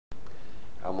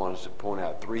want us to point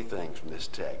out three things from this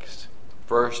text.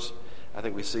 First, I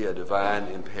think we see a divine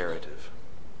imperative.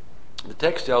 The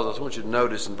text tells us, I want you to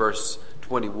notice in verse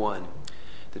 21,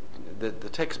 that the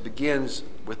text begins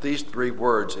with these three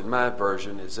words. In my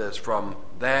version, it says, from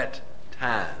that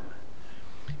time.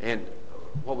 And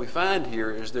what we find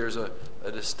here is there's a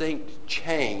distinct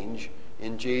change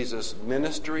in Jesus'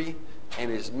 ministry and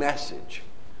his message,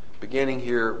 beginning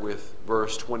here with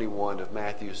verse 21 of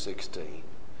Matthew 16.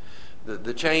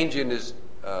 The change in his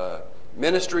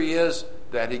ministry is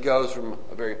that he goes from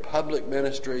a very public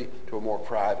ministry to a more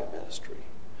private ministry.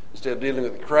 Instead of dealing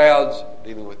with the crowds,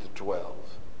 dealing with the 12.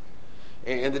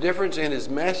 And the difference in his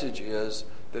message is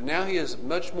that now he is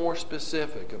much more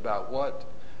specific about what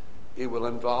it will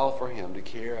involve for him to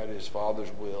carry out his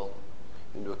Father's will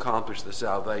and to accomplish the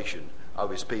salvation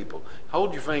of his people.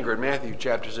 Hold your finger in Matthew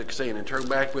chapter 16 and turn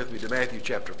back with me to Matthew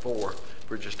chapter 4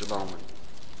 for just a moment.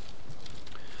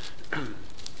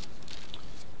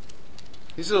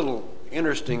 These little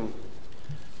interesting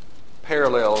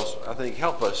parallels, I think,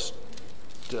 help us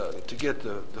to get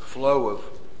the flow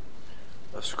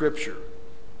of Scripture.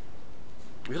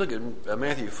 We look at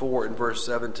Matthew 4 and verse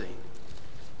 17.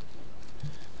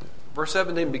 Verse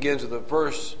 17 begins with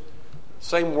the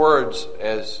same words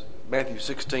as Matthew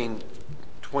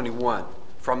 16:21,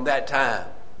 from that time.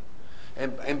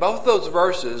 And both those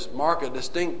verses mark a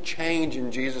distinct change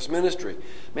in Jesus' ministry.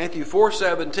 Matthew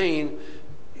 4:17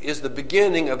 is the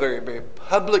beginning of a very, very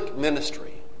public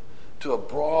ministry to a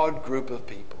broad group of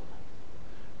people,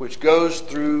 which goes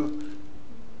through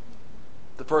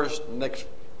the next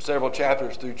several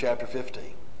chapters through chapter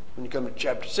 15. When you come to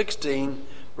chapter 16,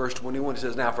 verse 21, it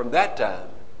says, now from that time,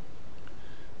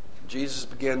 Jesus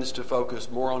begins to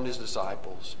focus more on his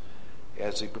disciples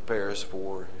as he prepares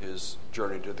for his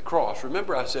journey to the cross.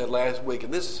 Remember I said last week,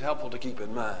 and this is helpful to keep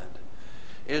in mind,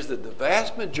 is that the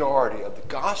vast majority of the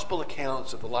gospel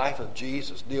accounts of the life of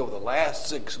Jesus deal with the last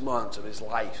 6 months of his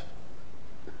life.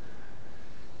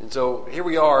 And so here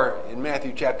we are in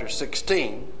Matthew chapter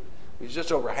 16, which is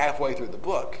just over halfway through the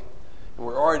book, and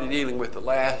we're already dealing with the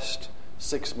last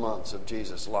 6 months of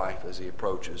Jesus' life as he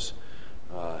approaches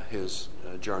his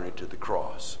journey to the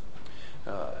cross.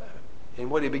 And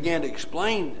what he began to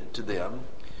explain to them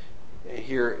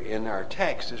here in our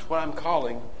text is what I'm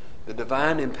calling the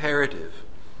divine imperative,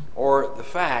 or the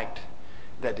fact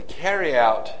that to carry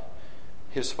out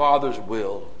his Father's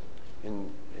will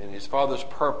and his Father's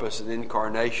purpose in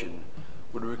incarnation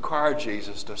would require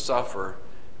Jesus to suffer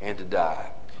and to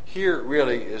die. Here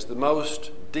really is the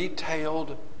most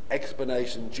detailed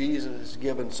explanation Jesus has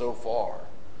given so far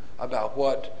about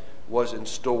what was in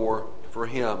store for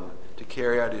him to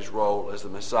carry out his role as the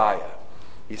Messiah.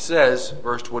 He says,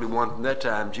 verse 21, from that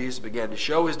time Jesus began to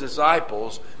show his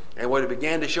disciples, and what he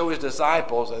began to show his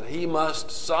disciples, that he must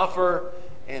suffer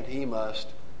and he must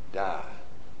die.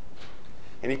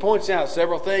 And he points out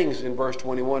several things in verse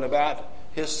 21 about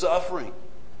his suffering.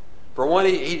 For one,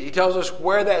 he tells us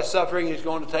where that suffering is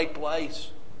going to take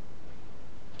place.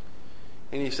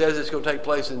 And he says it's going to take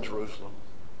place in Jerusalem.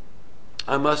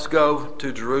 I must go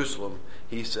to Jerusalem,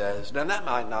 he says. Now that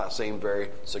might not seem very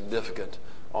significant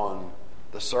on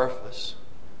the surface,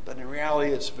 but in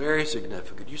reality it's very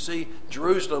significant. You see,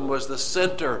 Jerusalem was the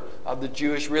center of the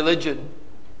Jewish religion.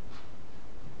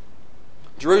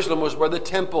 Jerusalem was where the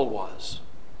temple was.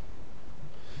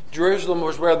 Jerusalem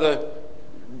was where the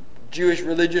Jewish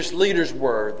religious leaders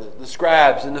were, the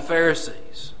scribes and the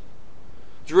Pharisees.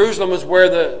 Jerusalem was where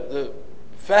the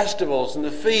festivals and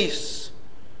the feasts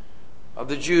of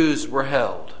the Jews were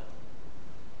held.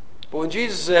 But when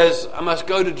Jesus says, I must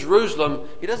go to Jerusalem,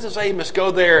 he doesn't say he must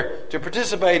go there to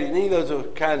participate in any of those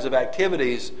kinds of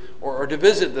activities or to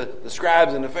visit the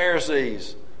scribes and the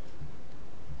Pharisees.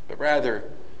 But rather,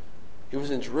 he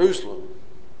was in Jerusalem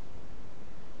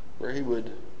where he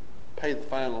would pay the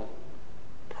final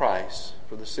price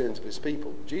for the sins of his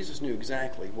people. Jesus knew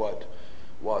exactly what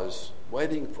was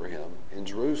waiting for him in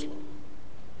Jerusalem.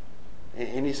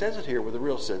 And he says it here with a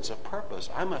real sense of purpose.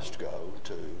 I must go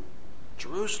to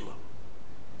Jerusalem.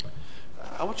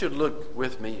 I want you to look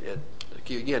with me at,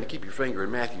 again, keep your finger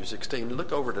in Matthew 16.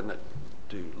 Look over to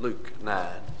Luke 9.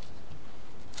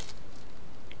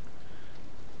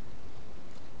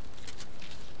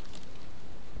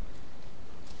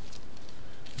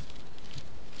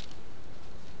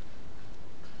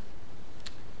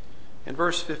 In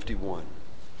verse 51, it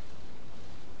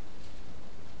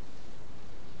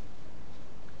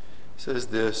says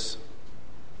this,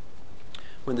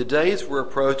 when the days were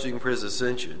approaching for his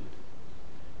ascension,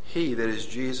 he, that is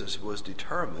Jesus, was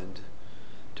determined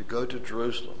to go to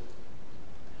Jerusalem.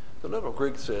 The little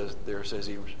Greek says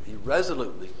he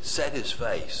resolutely set his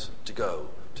face to go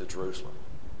to Jerusalem.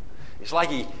 It's like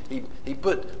he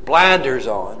put blinders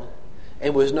on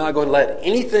and was not going to let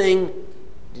anything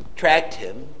detract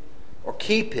him or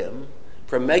keep him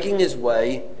from making his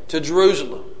way to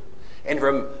Jerusalem. And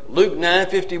from Luke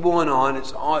 9:51 on,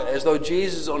 it's as though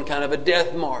Jesus is on kind of a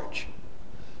death march,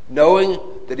 knowing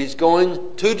that he's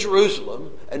going to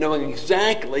Jerusalem and knowing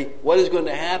exactly what is going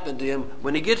to happen to him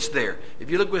when he gets there. If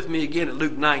you look with me again at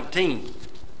Luke 19,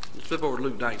 let's flip over to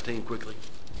Luke 19 quickly.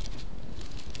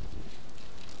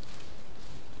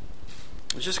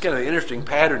 It's just kind of an interesting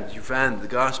pattern that you find in the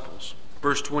Gospels.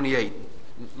 Verse 28,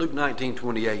 Luke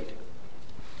 19:28. It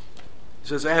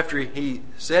says, after he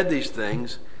said these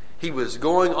things, he was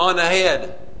going on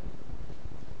ahead,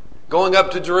 going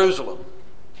up to Jerusalem,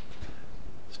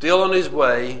 still on his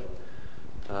way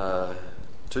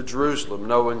to Jerusalem,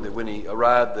 knowing that when he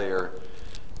arrived there,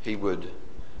 he would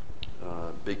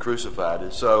be crucified.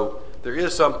 And so there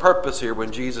is some purpose here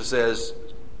when Jesus says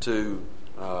to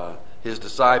his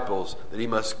disciples that he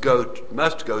must go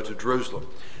to Jerusalem.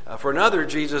 For another,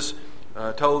 Jesus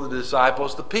told the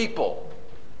disciples the people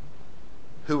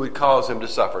who would cause him to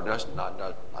suffer.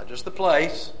 Not just the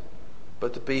place,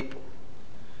 but the people.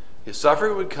 His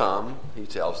suffering would come, he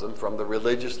tells them, from the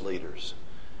religious leaders.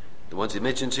 The ones he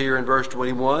mentions here in verse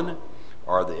 21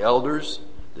 are the elders,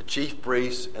 the chief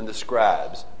priests, and the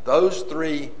scribes. Those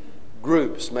three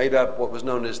groups made up what was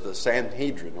known as the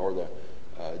Sanhedrin, or the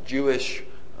Jewish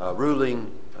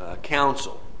ruling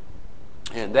council.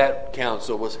 And that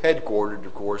council was headquartered,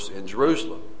 of course, in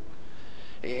Jerusalem.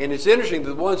 And it's interesting,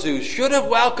 the ones who should have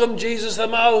welcomed Jesus the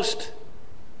most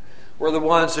were the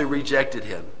ones who rejected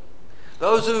him.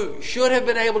 Those who should have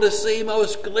been able to see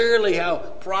most clearly how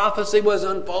prophecy was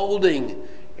unfolding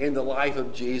in the life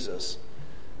of Jesus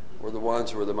were the ones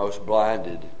who were the most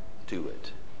blinded to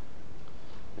it.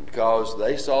 And because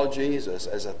they saw Jesus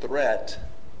as a threat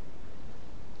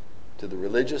to the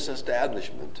religious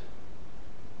establishment,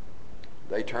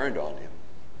 they turned on him.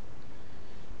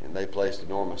 And they placed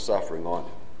enormous suffering on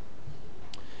him.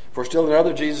 For still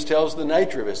another, Jesus tells the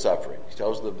nature of his suffering. He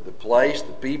tells the place,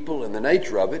 the people, and the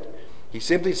nature of it. He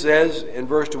simply says in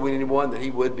verse 21 that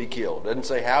he would be killed. Doesn't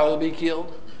say how he'll be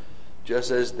killed, just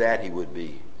says that he would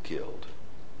be killed.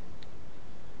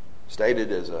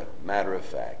 Stated as a matter of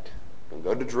fact. He'll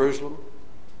go to Jerusalem,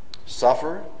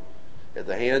 suffer at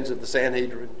the hands of the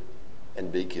Sanhedrin,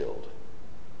 and be killed.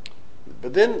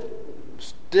 But then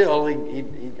still, he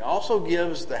also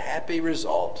gives the happy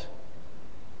result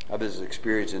of his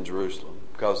experience in Jerusalem.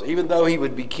 Because even though he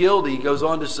would be killed, he goes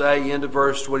on to say, into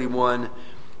verse 21,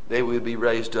 they would be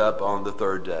raised up on the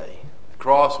third day. The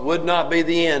cross would not be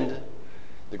the end.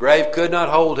 The grave could not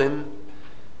hold him,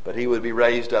 but he would be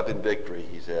raised up in victory,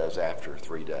 he says, after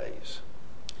 3 days.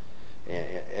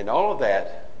 And all of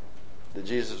that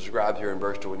Jesus described here in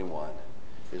verse 21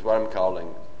 is what I'm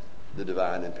calling the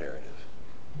divine imperative.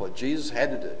 What Jesus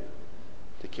had to do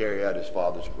to carry out his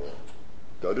Father's will.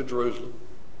 Go to Jerusalem,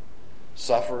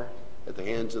 suffer at the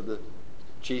hands of the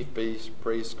chief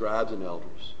priests, scribes, and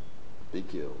elders, be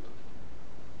killed,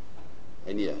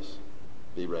 and yes,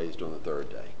 be raised on the third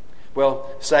day. Well,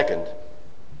 second,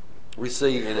 we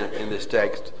see in this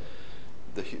text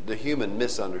the human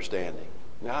misunderstanding.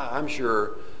 Now, I'm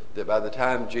sure that by the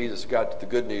time Jesus got to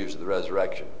the good news of the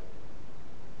resurrection,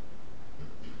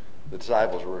 the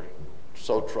disciples were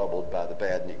so troubled by the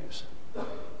bad news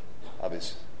of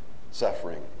his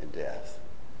suffering and death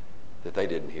that they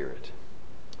didn't hear it.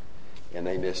 And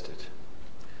they missed it.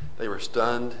 They were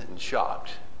stunned and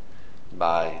shocked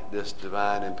by this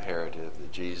divine imperative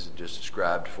that Jesus just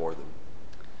described for them.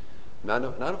 None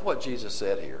of what Jesus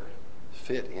said here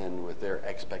fit in with their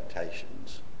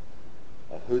expectations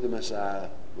of who the Messiah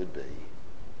would be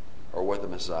or what the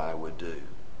Messiah would do.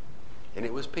 And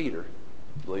it was Peter,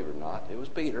 believe it or not, it was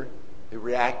Peter who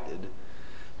reacted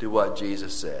to what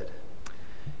Jesus said.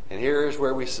 And here's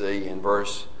where we see in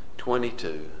verse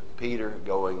 22, Peter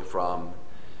going from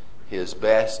his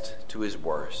best to his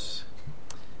worst.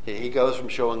 He goes from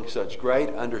showing such great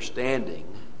understanding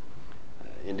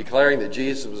in declaring that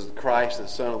Jesus was the Christ, the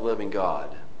Son of the living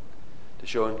God, to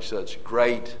showing such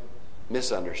great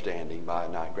misunderstanding by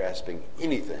not grasping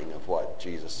anything of what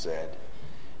Jesus said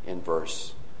in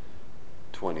verse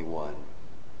 21.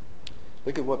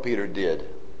 Look at what Peter did.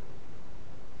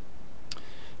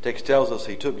 The text tells us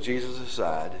he took Jesus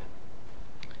aside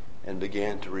and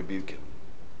began to rebuke him.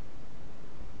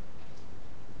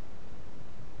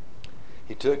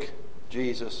 He took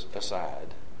Jesus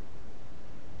aside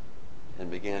and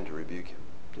began to rebuke him.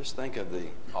 Just think of the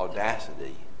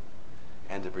audacity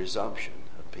and the presumption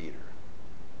of Peter.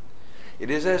 It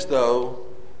is as though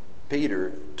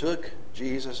Peter took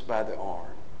Jesus by the arm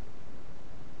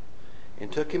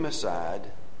and took him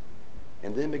aside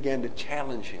and then began to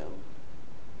challenge him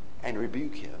and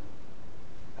rebuke him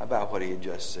about what he had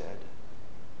just said.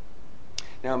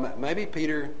 Now, maybe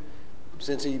Peter,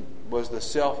 since he was the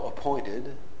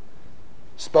self-appointed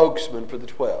spokesman for the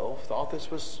 12, thought this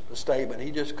was a statement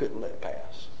he just couldn't let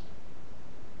pass.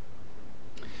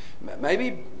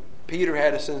 Maybe Peter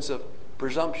had a sense of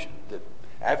presumption that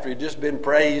after he'd just been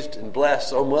praised and blessed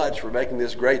so much for making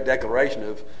this great declaration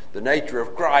of the nature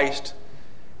of Christ,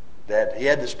 that he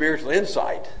had the spiritual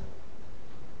insight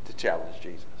to challenge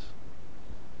Jesus.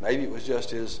 Maybe it was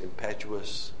just his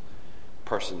impetuous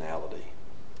personality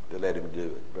that led him to do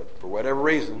it. But for whatever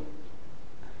reason,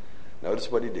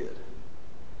 notice what he did.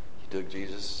 He took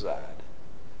Jesus aside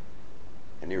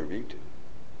and he rebuked him.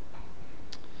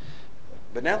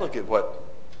 But now look at what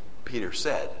Peter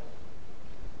said.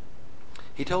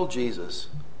 He told Jesus,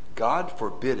 "God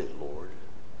forbid it, Lord.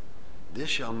 This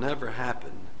shall never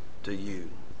happen to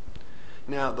you."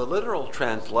 Now, the literal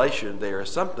translation there is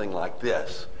something like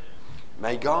this: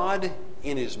 "May God,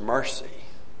 in his mercy,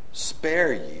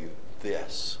 spare you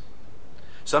this."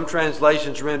 Some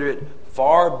translations render it,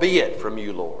 "Far be it from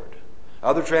you, Lord."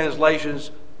 Other translations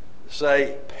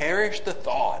say, "Perish the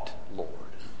thought, Lord."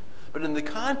 But in the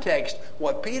context,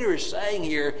 what Peter is saying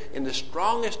here in the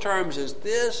strongest terms is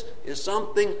this is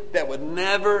something that would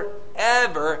never,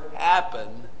 ever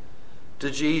happen to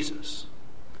Jesus.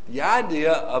 The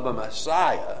idea of a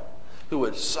Messiah who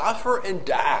would suffer and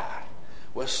die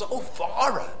was so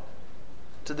foreign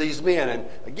to these men. And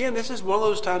again, this is one of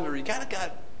those times where you kind of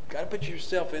got to put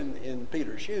yourself in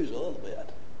Peter's shoes a little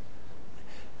bit.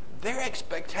 Their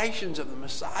expectations of the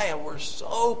Messiah were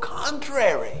so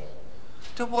contrary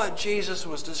to what Jesus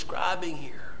was describing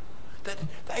here that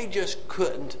they just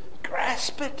couldn't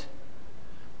grasp it.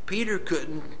 Peter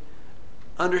couldn't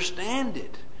understand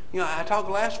it. You know, I talked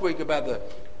last week about the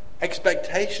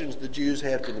expectations the Jews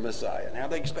had for the Messiah and how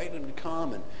they expected him to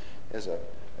come and as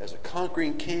a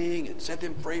conquering king and set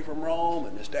them free from Rome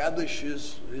and establish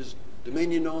his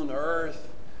dominion on the earth.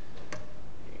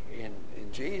 And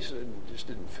Jesus just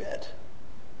didn't fit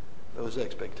those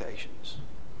expectations.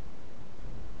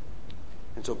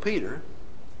 And so Peter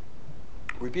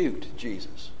rebuked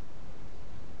Jesus.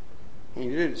 And he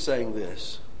did it saying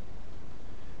this: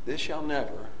 "This shall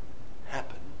never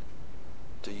happen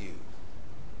to you."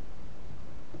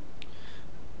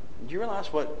 Do you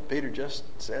realize what Peter just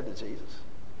said to Jesus?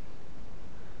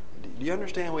 Do you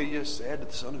understand what he just said to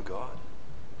the Son of God?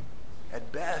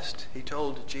 At best, he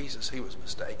told Jesus he was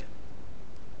mistaken.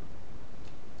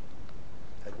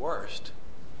 At worst,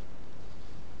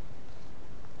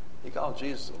 he called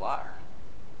Jesus a liar.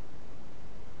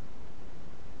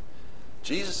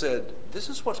 Jesus said, "This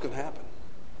is what's going to happen."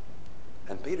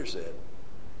 And Peter said,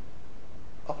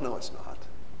 "Oh, no, it's not."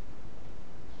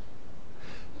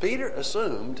 Peter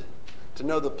assumed to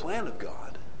know the plan of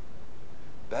God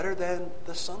better than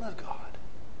the Son of God.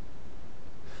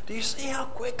 Do you see how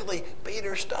quickly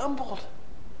Peter stumbled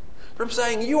from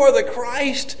saying, "You are the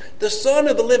Christ, the Son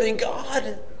of the living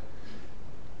God,"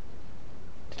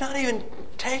 not even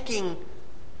taking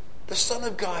the Son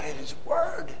of God at his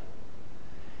word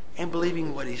and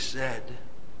believing what he said?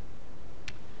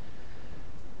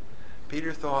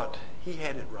 Peter thought he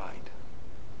had it right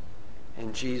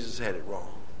and Jesus had it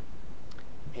wrong,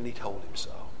 and he told him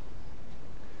so.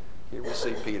 Here we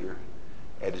see Peter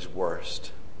at his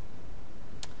worst.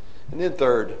 And then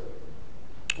third,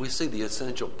 we see the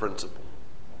essential principle.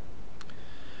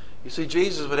 You see,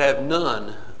 Jesus would have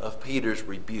none of Peter's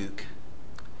rebuke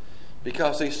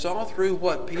because he saw through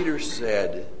what Peter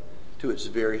said to its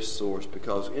very source.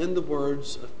 Because in the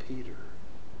words of Peter,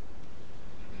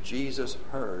 Jesus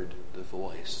heard the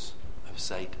voice of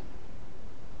Satan.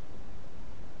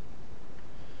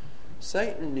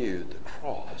 Satan knew the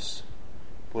cross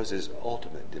was his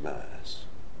ultimate demise.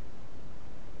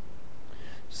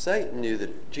 Satan knew that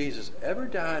if Jesus ever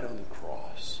died on the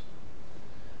cross,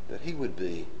 that he would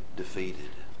be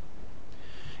defeated.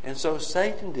 And so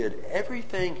Satan did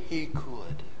everything he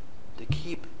could to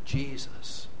keep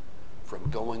Jesus from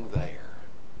going there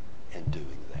and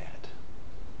doing that.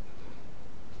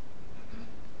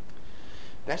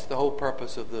 That's the whole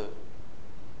purpose of the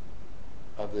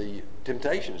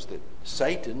temptations that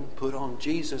Satan put on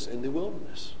Jesus in the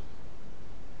wilderness.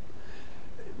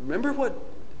 Remember what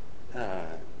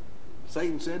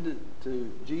Satan said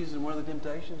to Jesus in one of the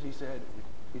temptations? He said,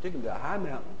 he took him to a high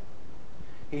mountain.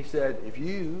 He said, "If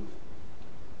you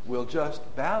will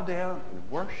just bow down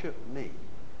and worship me,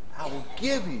 I will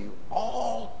give you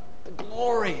all the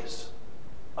glories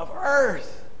of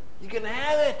earth. You can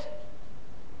have it."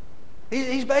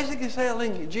 He's basically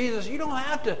telling Jesus, you don't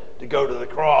have to go to the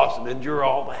cross and endure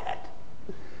all that.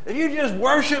 If you just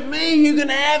worship me, you can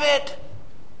have it.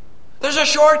 There's a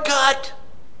shortcut.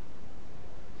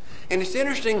 And it's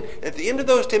interesting, at the end of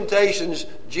those temptations,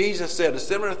 Jesus said a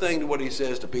similar thing to what he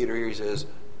says to Peter here.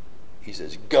 He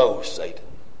says, go, Satan.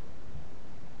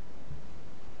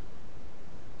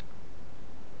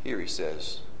 Here he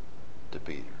says to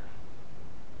Peter,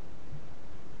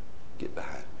 get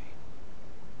behind me.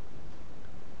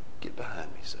 Get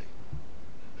behind me, Satan.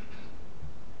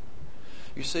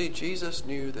 You see, Jesus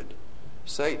knew that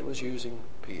Satan was using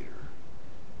Peter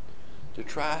to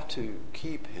try to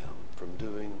keep him from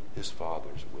doing his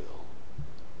Father's will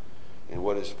and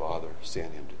what his Father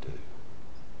sent him to do.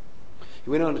 He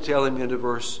went on to tell him into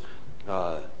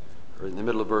in the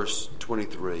middle of verse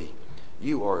 23,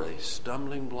 you are a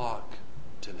stumbling block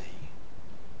to me.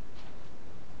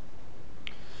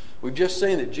 We've just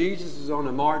seen that Jesus is on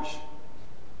a march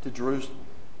to Jerusalem.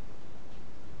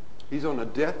 He's on a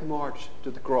death march to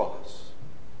the cross.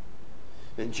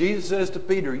 And Jesus says to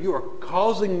Peter, you are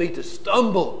causing me to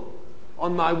stumble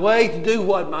on my way to do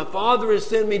what my Father has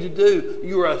sent me to do.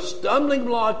 You are a stumbling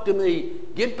block to me.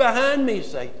 Get behind me,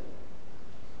 Satan.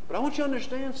 But I want you to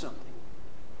understand something.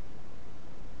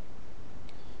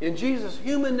 In Jesus'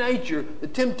 human nature, the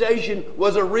temptation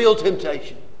was a real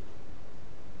temptation.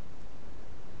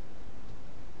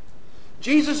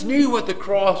 Jesus knew what the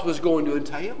cross was going to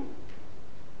entail.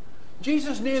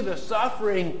 Jesus knew the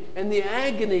suffering and the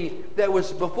agony that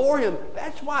was before him.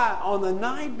 That's why on the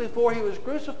night before he was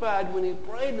crucified, when he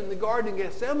prayed in the Garden of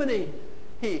Gethsemane,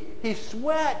 he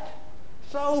sweat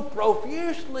so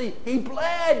profusely, he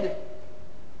bled.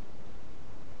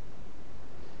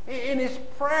 And his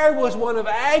prayer was one of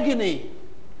agony.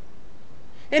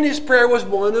 And his prayer was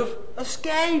one of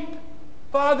escape.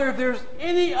 Father, if there's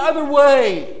any other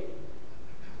way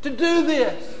to do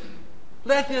this,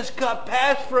 let this cup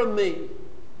pass from me.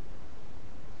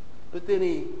 But then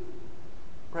he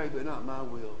prayed, but not my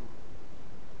will,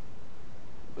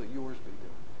 but yours be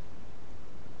done.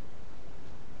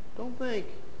 Don't think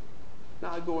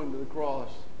not going to the cross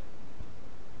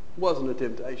wasn't a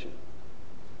temptation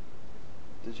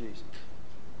to Jesus.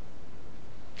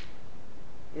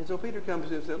 And so Peter comes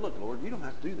in and said, look, Lord, you don't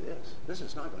have to do this. This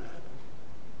is not going to happen.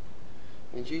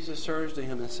 And Jesus turns to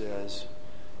him and says,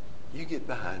 you get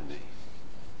behind me.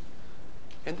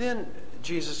 And then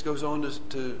Jesus goes on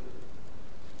to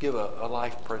give a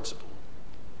life principle.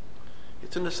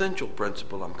 It's an essential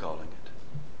principle, I'm calling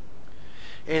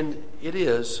it. And it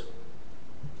is,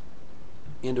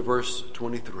 into verse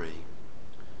 23,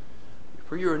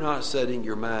 for you are not setting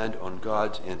your mind on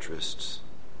God's interests,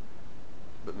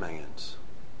 but man's.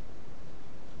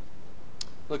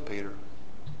 Look, Peter,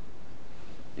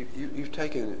 you've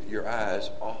taken your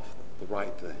eyes off the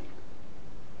right thing.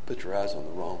 Put your eyes on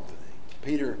the wrong thing.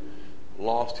 Peter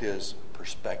lost his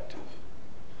perspective.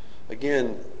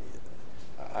 Again,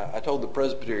 I told the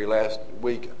presbytery last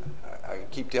week, I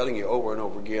keep telling you over and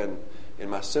over again, in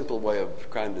my simple way of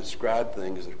trying to describe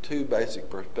things, there are two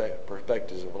basic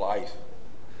perspectives of life.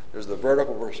 There's the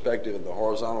vertical perspective and the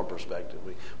horizontal perspective.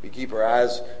 We keep our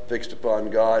eyes fixed upon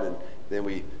God, and then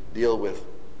we deal with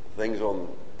things on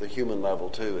the human level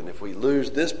too. And if we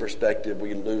lose this perspective,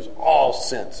 we lose all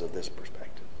sense of this perspective.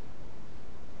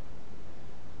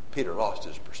 Peter lost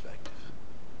his perspective.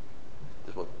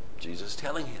 That's what Jesus is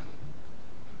telling him.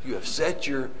 You have set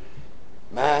your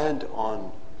mind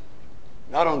on,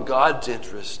 not on God's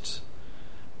interests,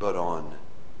 but on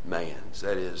man's.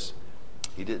 That is,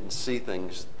 he didn't see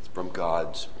things from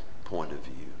God's point of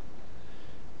view.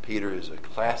 Peter is a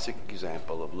classic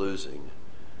example of losing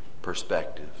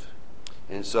perspective.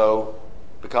 And so,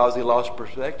 because he lost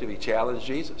perspective, he challenged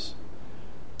Jesus.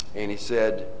 And he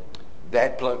said,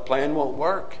 that plan won't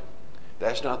work.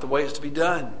 That's not the way it's to be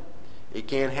done. It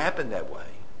can't happen that way.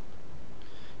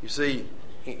 You see,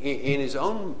 in his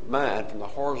own mind, from the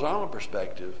horizontal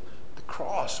perspective, the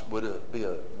cross would be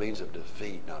a means of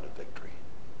defeat, not of victory.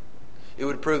 It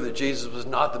would prove that Jesus was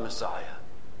not the Messiah,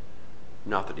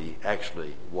 not that he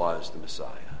actually was the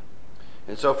Messiah.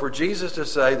 And so for Jesus to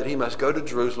say that he must go to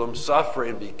Jerusalem, suffer,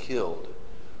 and be killed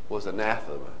was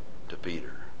anathema to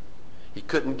Peter. He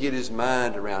couldn't get his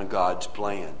mind around God's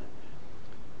plan.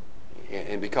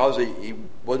 And because he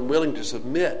wasn't willing to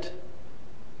submit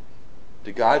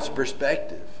to God's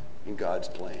perspective in God's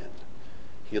plan,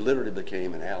 he literally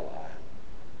became an ally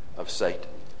of Satan.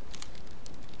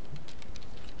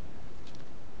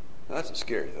 Now, that's a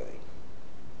scary thing.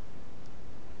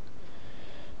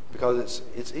 Because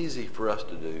it's easy for us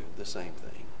to do the same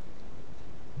thing.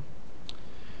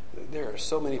 There are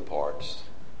so many parts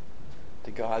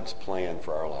to God's plan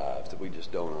for our lives that we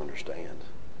just don't understand.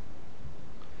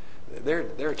 There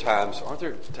are times, aren't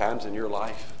there times in your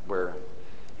life where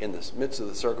in the midst of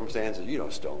the circumstances you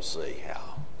just don't see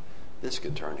how this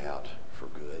could turn out for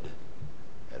good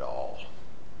at all?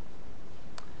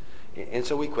 And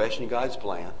so we question God's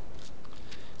plan.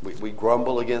 We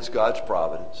grumble against God's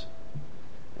providence.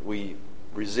 We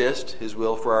resist His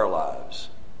will for our lives.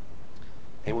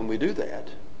 And when we do that,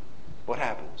 what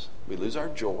happens? We lose our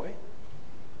joy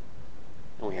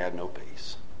and we have no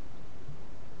peace.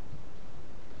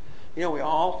 We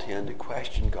all tend to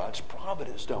question God's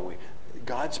providence, don't we?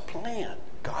 God's plan,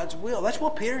 God's will. That's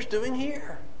what Peter's doing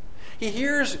here. He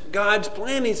hears God's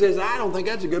plan and he says, I don't think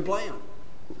that's a good plan.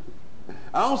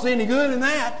 I don't see any good in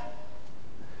that.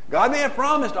 God may have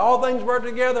promised all things work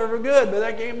together for good, but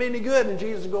that can't be any good, and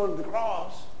Jesus is going to the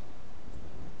cross.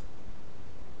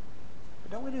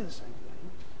 But don't we do the same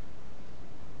thing?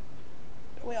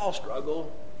 Don't we all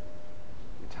struggle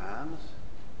at times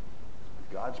with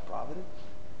God's providence?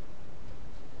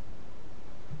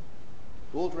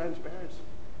 Full transparency.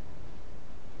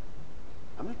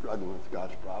 I'm struggling with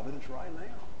God's providence right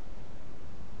now.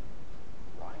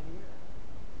 Right here.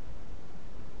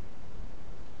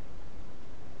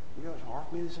 It's hard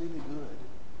for me to see the good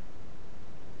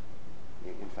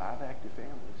in 5 active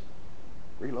families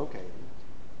relocating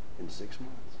in 6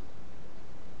 months.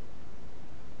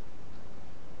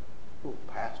 A little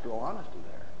pastoral honesty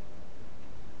there.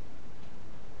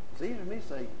 It's easy for me to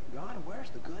say, God, where's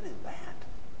the good in that?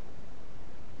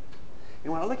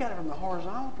 And when I look at it from the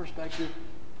horizontal perspective,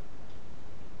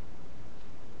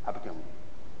 I become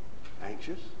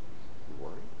anxious and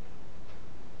worried.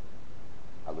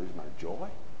 I lose my joy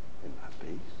and my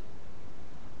peace.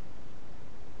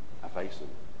 I face some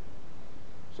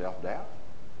self-doubt,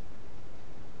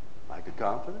 lack of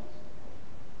confidence.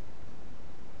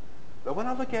 But when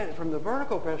I look at it from the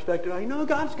vertical perspective, I know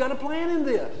God's got a plan in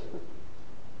this.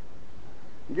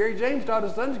 Gary James taught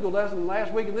a Sunday school lesson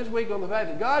last week and this week on the fact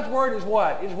that God's Word is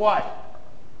what? Is what?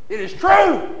 It is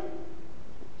true.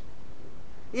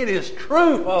 It is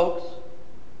true, folks.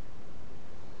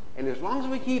 And as long as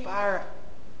we keep our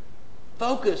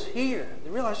focus here,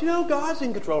 to realize, God's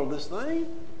in control of this thing.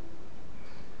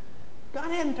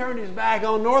 God hadn't turned His back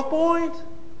on North Point.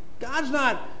 God's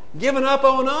not giving up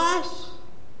on us.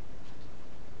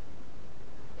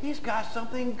 He's got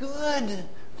something good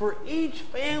for each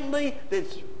family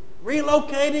that's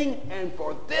relocating and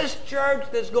for this church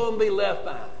that's going to be left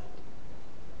behind.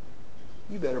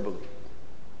 You better believe it.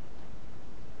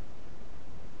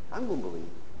 I'm going to believe it.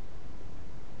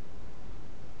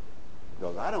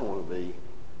 Because I don't want to be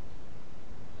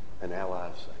an ally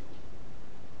of Satan.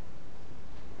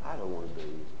 I don't want to be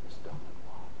a stumbling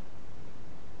block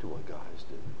to what God is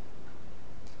doing.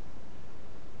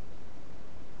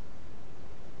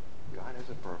 God has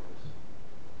a purpose.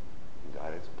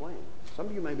 God has a plan. Some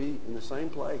of you may be in the same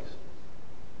place.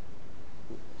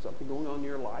 Something going on in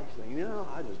your life saying,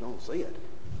 I just don't see it.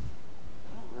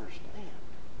 I don't understand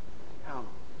how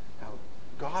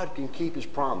God can keep His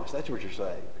promise. That's what you're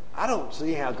saying. I don't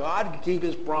see how God can keep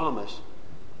His promise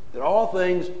that all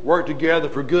things work together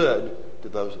for good to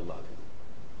those that love Him.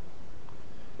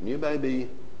 And you may be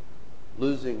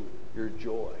losing your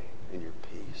joy and your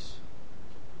peace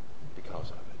because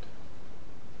of it.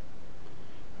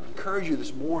 I encourage you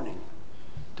this morning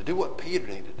to do what Peter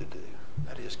needed to do.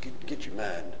 That is, get your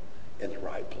mind in the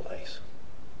right place.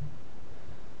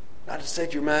 Not to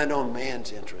set your mind on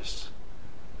man's interests,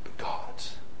 but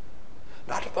God's.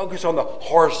 Not to focus on the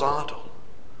horizontal,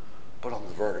 but on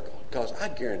the vertical. Because I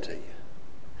guarantee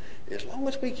you, as long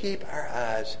as we keep our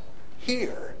eyes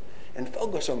here and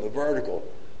focus on the vertical,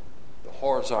 the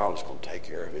horizontal is going to take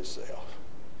care of itself.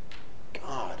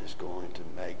 God is going to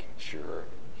make sure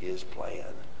His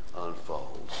plan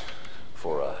unfolds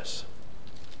for us.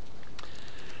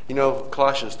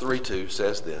 Colossians 3:2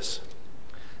 says this: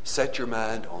 set your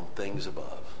mind on things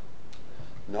above,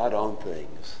 not on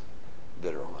things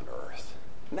that are on earth.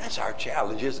 And that's our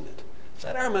challenge, isn't it?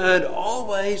 Set our mind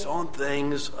always on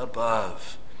things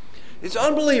above. It's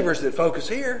unbelievers that focus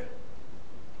here.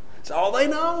 It's all they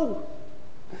know.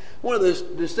 One of the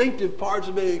distinctive parts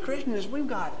of being a Christian is we've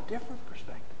got a different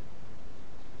perspective.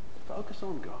 Focus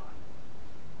on God.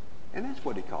 And that's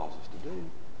what He calls us to do,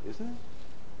 isn't it?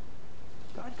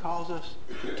 God calls us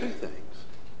to 2 things: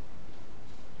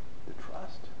 to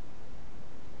trust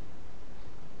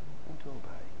and to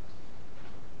obey.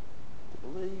 To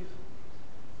believe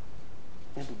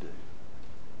and to do.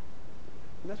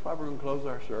 And that's why we're going to close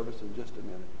our service in just a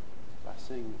minute by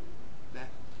singing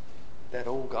that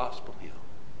old gospel hymn.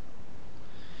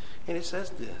 And it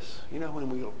says this: when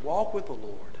we walk with the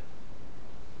Lord,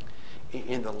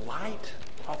 in the light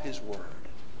of His Word.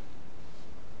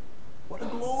 What a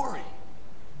glory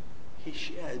He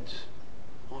sheds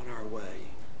on our way.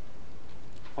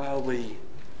 While we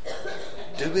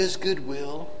do His good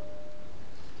will,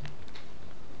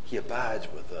 He abides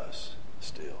with us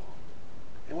still.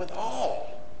 And with all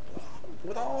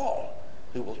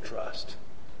who will trust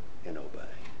and obey.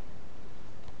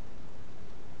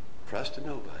 Trust and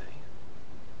obey.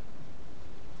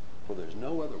 For there's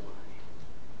no other way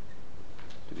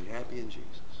to be happy in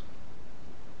Jesus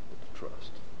but to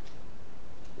trust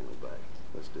and obey.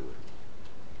 Let's do it.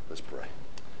 Let's pray.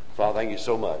 Father, thank you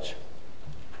so much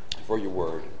for your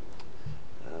word.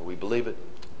 We believe it.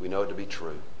 We know it to be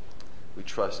true. We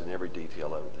trust in every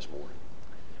detail of it this morning.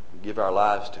 We give our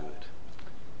lives to it.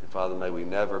 And Father, may we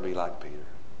never be like Peter,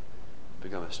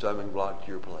 become a stumbling block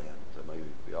to your plan. So may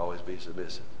we always be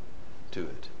submissive to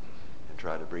it and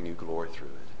try to bring you glory through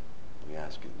it. We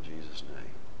ask it in Jesus'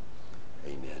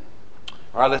 name. Amen.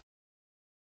 All right, let's